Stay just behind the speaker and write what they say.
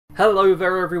Hello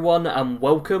there everyone and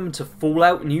welcome to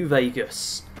Fallout New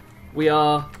Vegas. We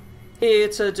are here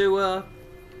to do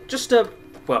just a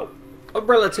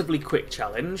relatively quick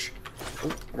challenge.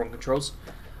 Oh, wrong controls.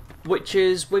 Which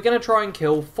is, we're going to try and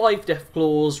kill 5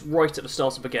 Deathclaws right at the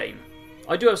start of the game.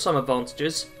 I do have some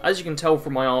advantages, as you can tell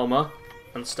from my armour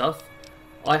and stuff.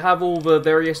 I have all the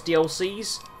various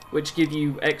DLCs, which give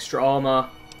you extra armour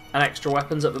and extra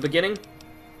weapons at the beginning.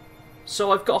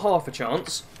 So I've got half a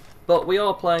chance. But we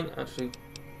are playing, actually,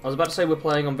 I was about to say we're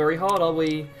playing on very hard, are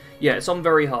we? Yeah, it's on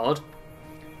very hard,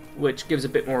 which gives a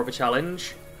bit more of a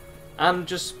challenge. And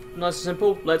just nice and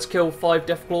simple, let's kill 5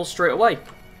 Deathclaws straight away.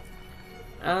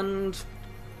 And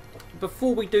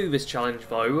before we do this challenge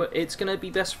though, it's going to be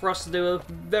best for us to do a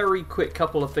very quick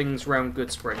couple of things around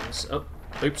Good Springs. Oh,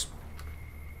 oops.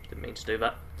 Didn't mean to do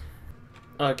that.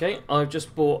 Okay, I've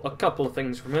just bought a couple of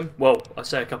things from him. Well, I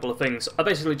say a couple of things. I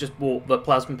basically just bought the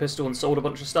plasma pistol and sold a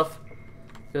bunch of stuff.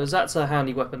 Because that's a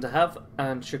handy weapon to have,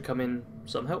 and should come in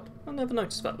some help. I never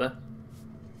noticed that there.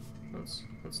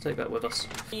 Let's take that with us.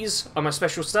 These are my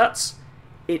special stats.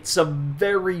 It's a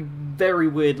very, very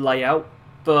weird layout,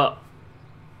 but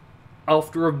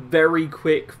after a very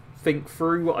quick think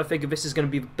through, I figure this is going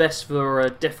to be the best for a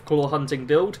Deathclaw hunting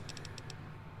build.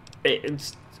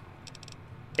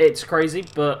 It's crazy,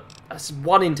 but that's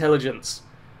 1 intelligence,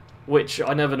 which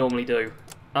I never normally do.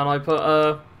 And I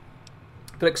put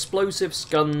explosives,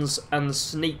 guns, and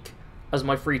sneak as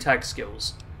my free tag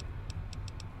skills.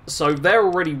 So they're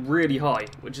already really high,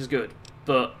 which is good.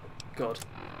 But, God.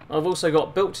 I've also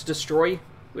got built to destroy,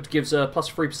 which gives a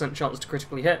plus 3% chance to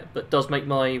critically hit, but does make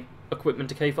my equipment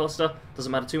decay faster.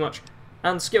 Doesn't matter too much.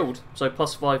 And skilled, so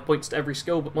plus 5 points to every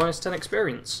skill, but minus 10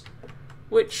 experience.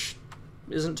 Which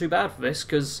isn't too bad for this,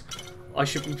 because I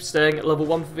should be staying at level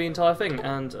 1 for the entire thing,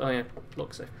 and, oh yeah,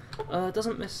 lock safe.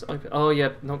 Doesn't miss open. Oh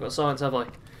yeah, not got science, have I?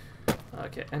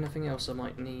 Okay, anything else I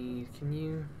might need?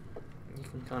 You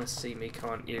can kind of see me,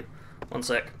 can't you? One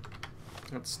sec.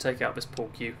 Let's take out this pull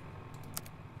cue.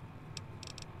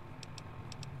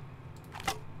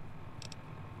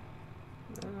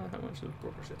 How much of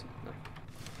Broker City? No.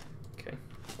 Okay,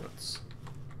 let's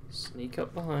sneak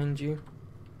up behind you.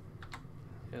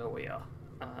 Here we are.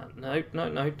 No,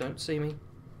 don't see me.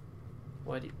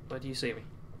 Why do you see me?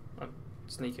 I'm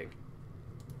sneaking.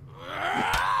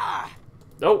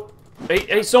 Oh!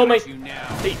 He saw me!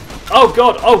 Oh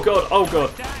god!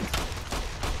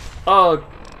 Oh,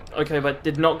 okay, that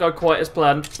did not go quite as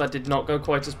planned.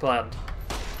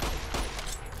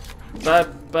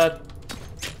 Bad.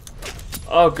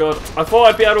 Oh god, I thought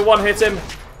I'd be able to one-hit him.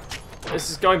 This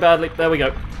is going badly. There we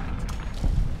go.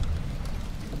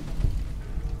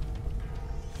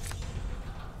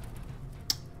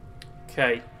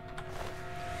 Okay.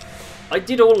 I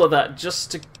did all of that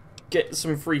just to get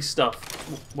some free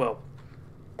stuff. Well,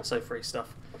 I say free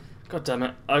stuff. God damn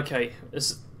it. Okay.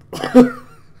 This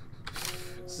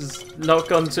has not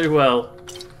gone too well.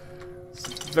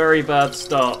 It's a very bad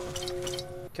start.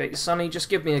 Okay, Sonny, just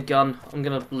give me a gun. I'm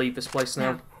gonna leave this place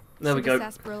now. There we go.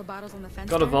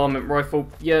 Got a varmint rifle.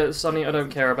 Yeah, Sonny, I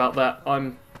don't care about that.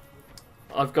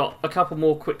 I've got a couple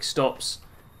more quick stops.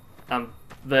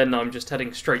 Then I'm just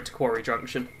heading straight to Quarry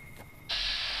Junction.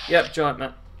 Yep, giant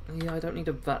map. Yeah, I don't need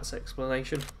a VATS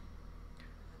explanation.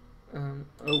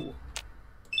 Oh.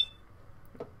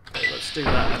 Okay, let's do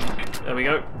that. There we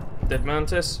go. Dead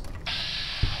mantis.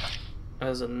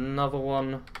 There's another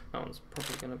one. That one's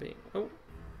probably going to be... Oh.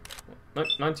 Nope,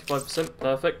 95%.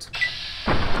 Perfect.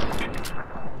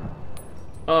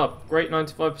 Oh, great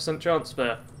 95% chance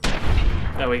there.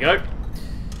 There we go. God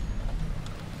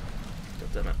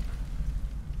damn it.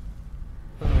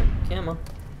 Come on.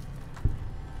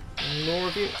 More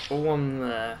of you. One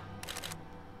there.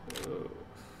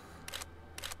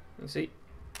 You see?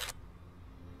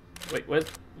 Wait, where's...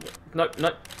 No.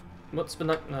 What's the...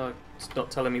 No, it's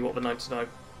not telling me what the 95%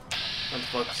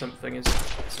 thing is.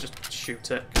 Let's just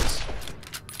shoot it.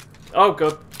 Oh,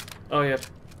 God. Oh, yeah.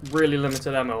 Really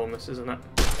limited ammo on this, isn't it?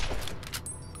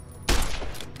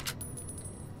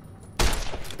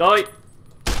 Die!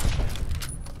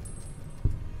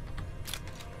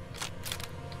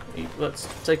 Let's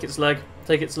take its leg.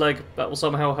 Take its leg. That will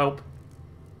somehow help.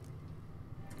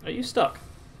 Are you stuck?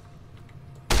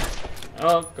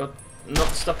 Oh, God. Not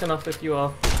stuck enough if you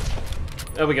are.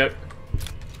 There we go.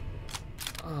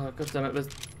 Oh, God damn it. There's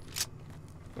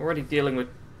already dealing with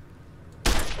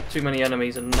too many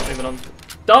enemies and not even on...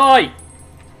 Die!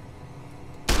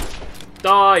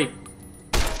 Die!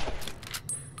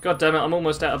 God damn it, I'm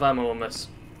almost out of ammo on this.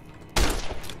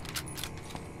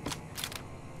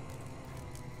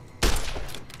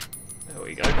 There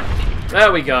we go.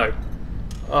 There we go.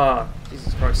 Ah,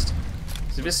 Jesus Christ.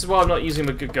 So this is why I'm not using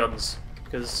my good guns,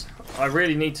 because I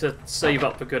really need to save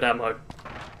up for good ammo.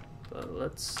 But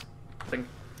let's think.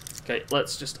 Okay,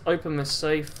 let's just open this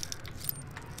safe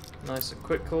nice and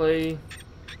quickly.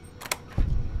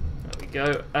 There we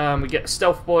go. We get a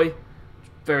stealth boy.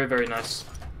 Very, very nice.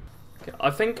 Okay,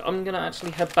 I think I'm gonna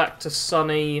actually head back to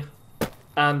Sunny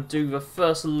and do the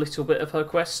first little bit of her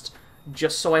quest,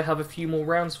 just so I have a few more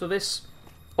rounds for this.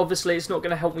 Obviously, it's not going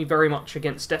to help me very much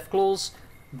against Deathclaws,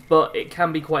 but it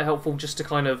can be quite helpful just to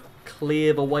kind of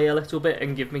clear the way a little bit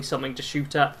and give me something to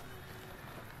shoot at.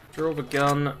 Draw the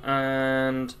gun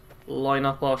and line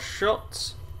up our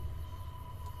shots.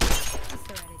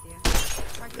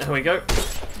 There we go.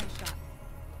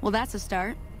 Well, that's a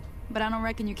start, but I don't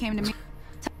reckon you came to me.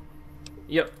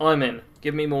 Yep, I'm in.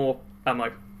 Give me more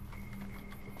ammo.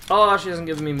 Oh, she hasn't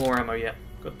given me more ammo yet.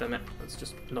 God damn it. Let's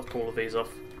just knock all of these off.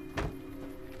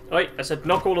 Oh, wait, I said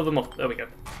knock all of them off. There we go.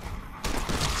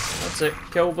 That's it.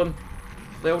 Kill them.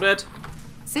 They all dead?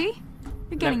 See?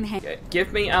 You're getting the hang.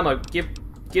 Give me ammo.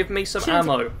 Give me some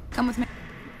ammo. Come with me.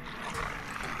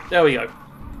 There we go.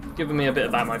 Giving me a bit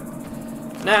of ammo.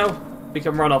 Now, we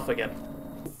can run off again.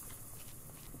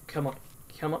 Come on.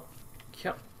 Come on.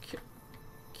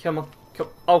 Come on.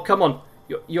 Oh, come on.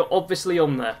 You're obviously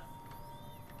on there.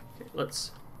 Okay,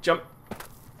 let's jump.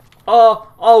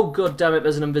 Oh, god damn it,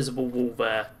 there's an invisible wall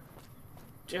there.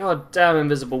 God damn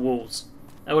invisible walls.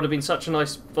 That would have been such a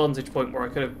nice vantage point where I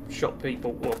could have shot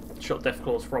people, or shot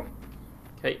Deathclaws from.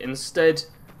 Okay, instead,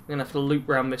 I'm going to have to loop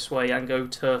round this way and go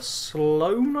to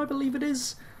Sloane, I believe it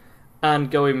is,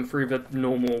 and go in through the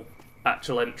normal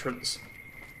actual entrance.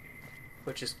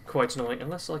 Which is quite annoying,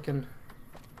 unless I can...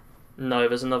 No,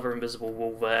 there's another invisible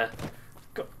wall there.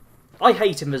 God, I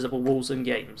hate invisible walls in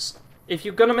games. If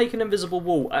you're going to make an invisible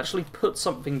wall, actually put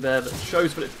something there that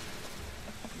shows what it...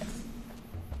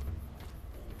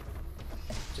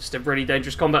 Just a really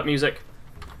dangerous combat music.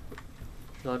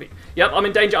 Should I be... Yep, I'm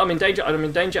in danger, I'm in danger, I'm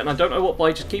in danger, and I don't know what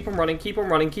by. Just keep on running, keep on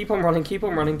running, keep on running, keep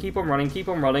on running, keep on running, keep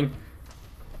on running.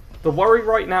 The worry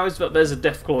right now is that there's a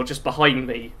Deathclaw just behind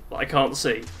me that I can't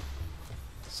see.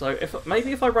 So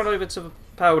maybe if I run over to the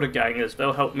powder gangers,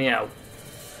 they'll help me out.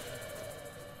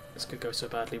 This could go so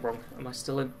badly wrong. Am I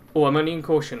still in? Oh, I'm only in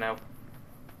caution now.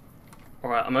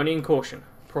 Alright, I'm only in caution.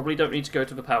 Probably don't need to go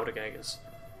to the powder gangers.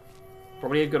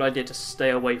 Probably a good idea to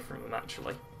stay away from them,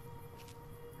 actually.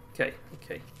 Okay.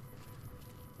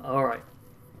 Alright,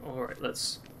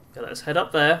 let's head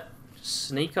up there, just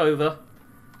sneak over,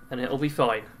 and it'll be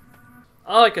fine.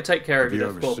 I could take care of you,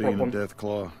 Deathclaw problem. Have you ever seen a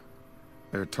Deathclaw?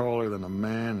 They're taller than a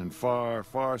man and far,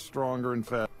 far stronger and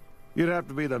fast. You'd have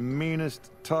to be the meanest,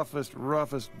 toughest,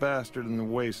 roughest bastard in the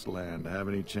wasteland to have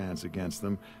any chance against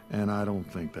them, and I don't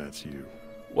think that's you.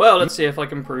 Well, let's see if I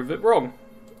can prove it wrong.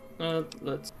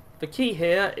 The key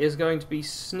here is going to be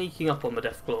sneaking up on the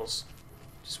Deathclaws,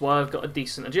 which is why I've got a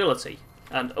decent agility.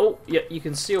 And, oh, yeah, you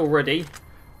can see already,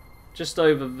 just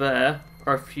over there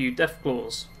are a few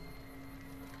Deathclaws.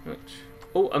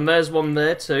 Oh, and there's one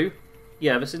there too.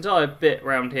 Yeah, this entire bit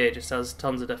around here just has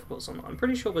tons of Deathclaws on it. I'm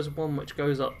pretty sure there's one which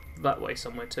goes up that way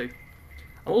somewhere too.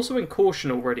 I'm also in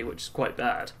caution already, which is quite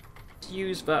bad.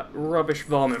 Use that rubbish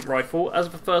varmint rifle as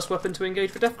the first weapon to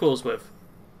engage the Deathclaws with.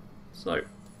 So,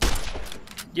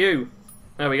 you.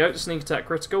 There we go, sneak attack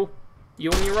critical. You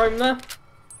on your own there?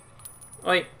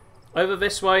 Wait, over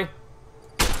this way.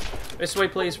 This way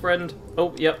please, friend.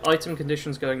 Oh, yep, item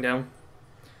conditions going down.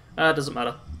 Doesn't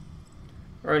matter.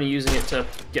 We're only using it to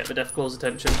get the Deathclaw's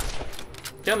attention.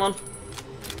 Come on.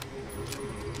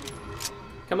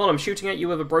 Come on, I'm shooting at you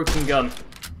with a broken gun.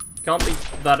 Can't be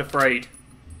that afraid.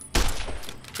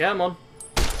 Come on.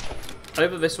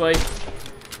 Over this way.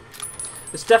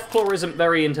 This Deathclaw isn't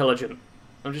very intelligent.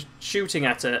 I'm just shooting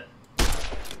at it.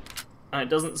 And it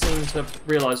doesn't seem to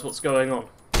realise what's going on.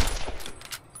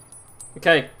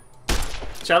 Okay.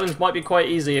 Challenge might be quite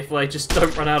easy if they just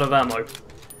don't run out of ammo.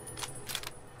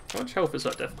 How much health is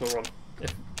that Deathclaw on?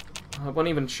 It won't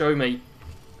even show me.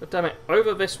 God damn it.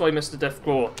 Over this way, Mr.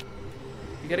 Deathclaw.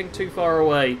 You're getting too far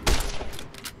away.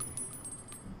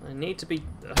 I need to be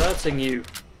hurting you.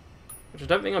 Which I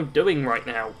don't think I'm doing right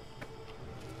now.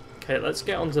 Okay, let's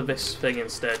get onto this thing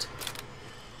instead.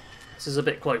 This is a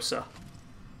bit closer.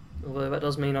 Although that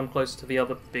does mean I'm closer to the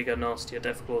other bigger, nastier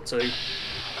Deathclaw too.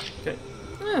 Okay.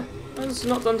 Yeah, that's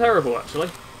not done terrible actually.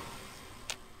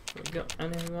 Have we got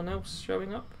anyone else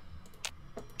showing up?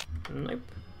 Nope,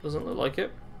 doesn't look like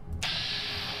it.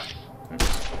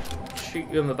 Let's shoot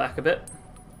you in the back a bit.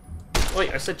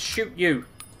 Wait, I said shoot you!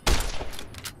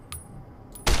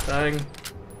 Bang.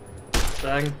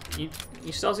 Bang. You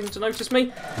starting to notice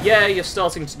me? Yeah, you're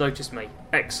starting to notice me.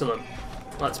 Excellent.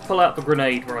 Let's pull out the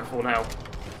grenade rifle now.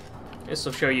 This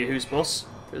will show you who's boss.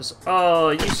 Because,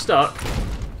 oh, you stuck.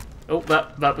 Oh,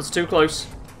 that was too close.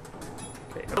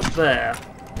 Okay, up there.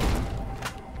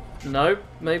 No,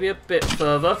 maybe a bit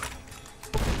further.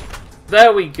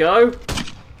 There we go.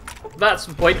 That's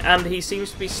the point, and he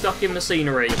seems to be stuck in the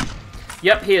scenery.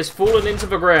 Yep, he has fallen into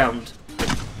the ground.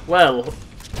 Well,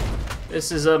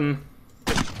 this is,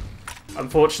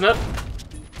 unfortunate.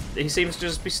 He seems to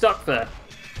just be stuck there.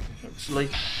 Actually,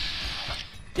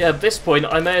 yeah, at this point,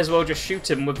 I may as well just shoot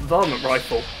him with the varmint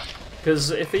rifle.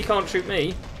 Because if he can't shoot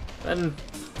me, then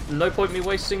no point me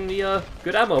wasting the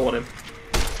good ammo on him.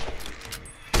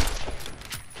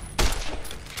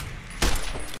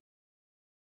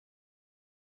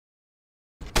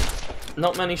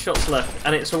 Not many shots left,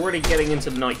 and it's already getting into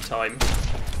night time.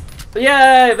 But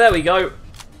yeah, there we go.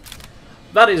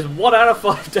 That is 1 out of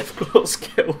 5 Deathclaws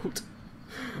killed.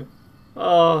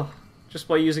 Oh, just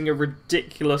by using a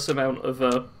ridiculous amount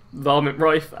of varmint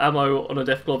rifle ammo on a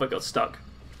Deathclaw that got stuck.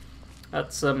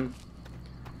 That's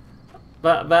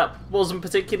that wasn't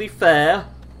particularly fair,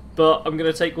 but I'm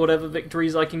gonna take whatever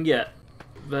victories I can get.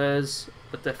 There's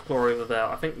a Deathclaw over there.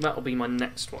 I think that'll be my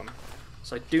next one.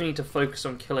 So I do need to focus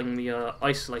on killing the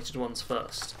isolated ones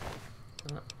first.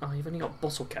 Oh, you've only got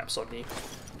bottle caps on you.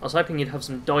 I was hoping you'd have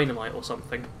some dynamite or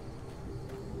something.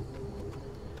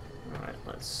 Alright,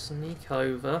 let's sneak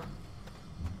over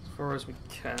as far as we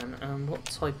can. What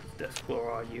type of Deathclaw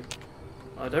are you?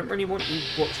 I don't really want you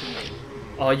watching me.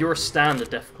 Oh, you're a standard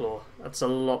Deathclaw. That's a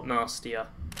lot nastier.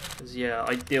 Because, yeah,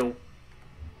 I deal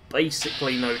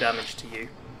basically no damage to you.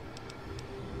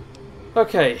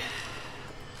 Okay.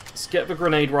 Let's get the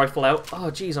grenade rifle out.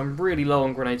 Oh, geez, I'm really low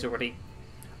on grenades already.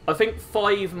 I think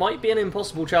 5 might be an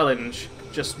impossible challenge,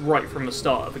 just right from the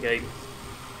start of the game.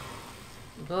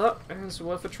 But it's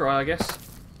worth a try, I guess.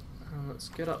 Let's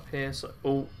get up here. So,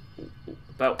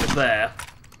 about there.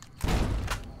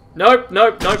 Nope,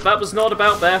 nope, nope, that was not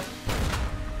about there.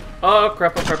 Oh,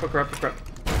 crap, oh, crap, oh, crap, oh, crap.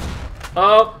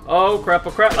 Oh, crap,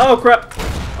 oh, crap, oh, crap.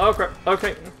 Oh, crap,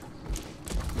 okay.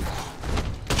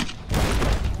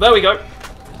 There we go.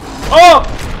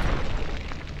 Oh!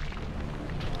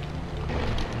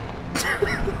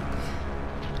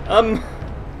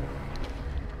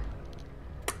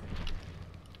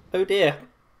 Oh dear.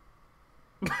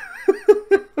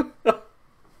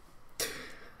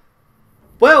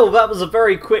 Well, that was a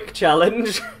very quick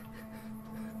challenge.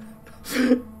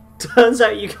 Turns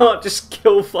out you can't just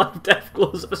kill 5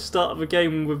 Deathclaws at the start of a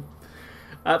game with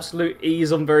absolute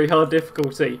ease on very hard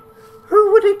difficulty.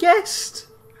 Who would have guessed?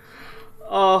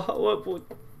 Oh,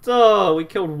 we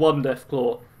killed 1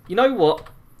 Deathclaw. You know what?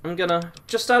 I'm gonna,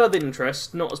 just out of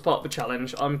interest, not as part of the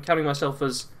challenge, I'm counting myself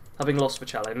as having lost the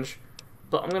challenge,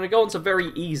 but I'm gonna go on to very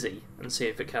easy and see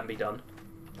if it can be done.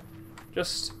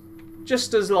 Just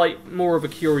as, like, more of a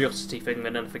curiosity thing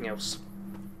than anything else.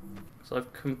 So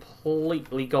I've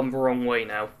completely gone the wrong way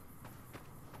now.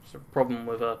 There's a problem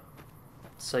with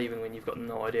saving when you've got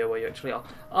no idea where you actually are.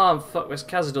 Ah, fuck, there's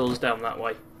Cazadors down that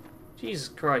way. Jesus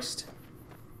Christ.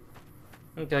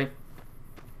 Okay.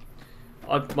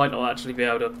 I might not actually be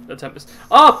able to attempt this.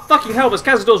 Ah, fucking hell, there's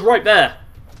Cazadors right there!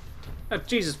 Oh,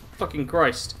 Jesus fucking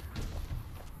Christ.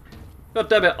 God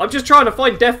damn it, I'm just trying to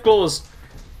find Deathclaws!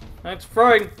 And it's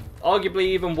throwing arguably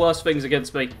even worse things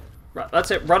against me. Right, that's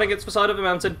it, run against the side of the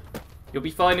mountain. You'll be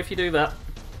fine if you do that.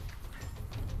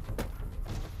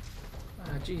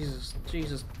 Ah, Jesus,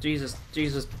 Jesus, Jesus,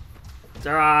 Jesus.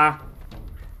 Ah!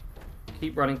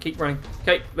 Keep running, keep running.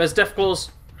 Okay, there's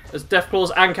Deathclaws. There's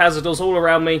Deathclaws and Cazadors all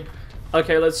around me.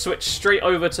 Okay, let's switch straight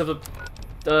over to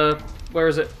the, where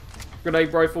is it?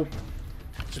 Grenade rifle.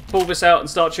 Just pull this out and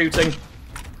start shooting.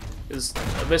 Because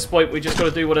at this point, we just got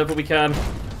to do whatever we can.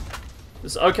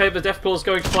 It's okay, the Deathclaw's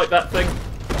going to fight that thing.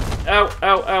 Ow,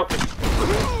 ow, ow.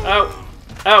 Ow,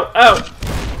 ow, ow.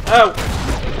 Ow.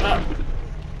 Ow.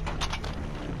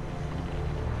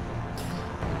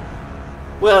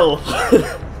 Well,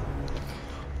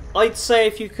 I'd say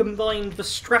if you combined the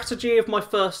strategy of my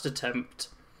first attempt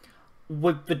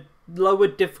with the lower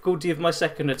difficulty of my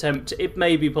second attempt, it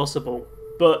may be possible.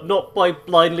 But not by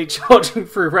blindly charging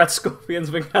through red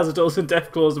scorpions with Cazadors and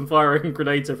Deathclaws and firing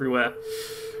grenades everywhere.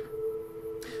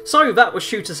 So, that was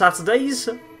Shooter Saturdays.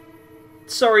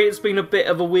 Sorry it's been a bit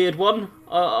of a weird one.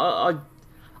 I'm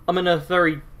in a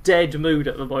very dead mood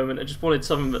at the moment. I just wanted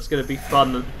something that's going to be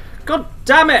fun. God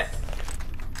damn it!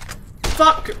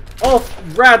 Fuck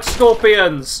off, rad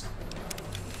scorpions!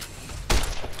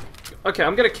 Okay,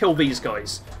 I'm going to kill these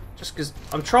guys. Just because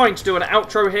I'm trying to do an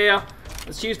outro here.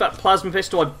 Let's use that plasma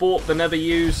pistol I bought but never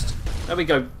used. There we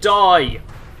go. Die!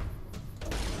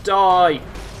 Die!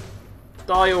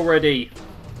 Die already!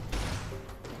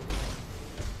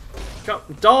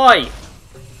 Die!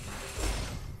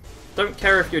 Don't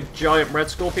care if you're a giant red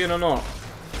scorpion or not.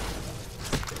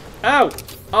 Ow!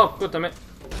 Oh, god damn it.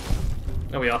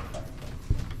 There we are.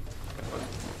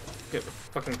 Get the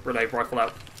fucking grenade rifle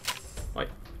out. Right.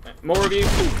 More of you.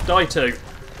 Ooh, die too.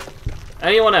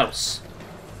 Anyone else?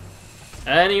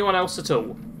 Anyone else at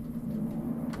all?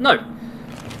 No.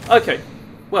 Okay.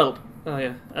 Well,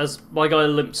 as my guy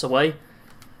limps away.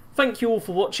 Thank you all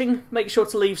for watching. Make sure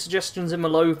to leave suggestions in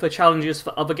below for challenges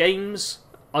for other games.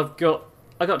 I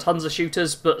got tons of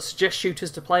shooters, but suggest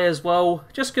shooters to play as well,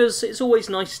 just because it's always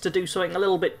nice to do something a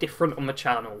little bit different on the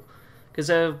channel. Because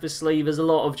obviously there's a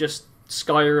lot of just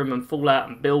Skyrim and Fallout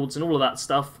and builds and all of that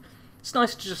stuff. It's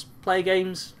nice to just play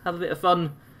games, have a bit of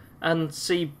fun, and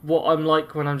see what I'm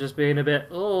like when I'm just being a bit,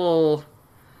 oh.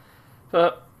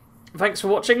 But thanks for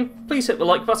watching. Please hit the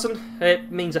like button.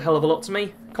 It means a hell of a lot to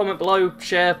me. Comment below,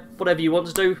 share, whatever you want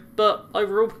to do. But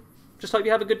overall, just hope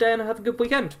you have a good day and have a good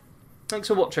weekend. Thanks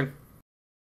for watching.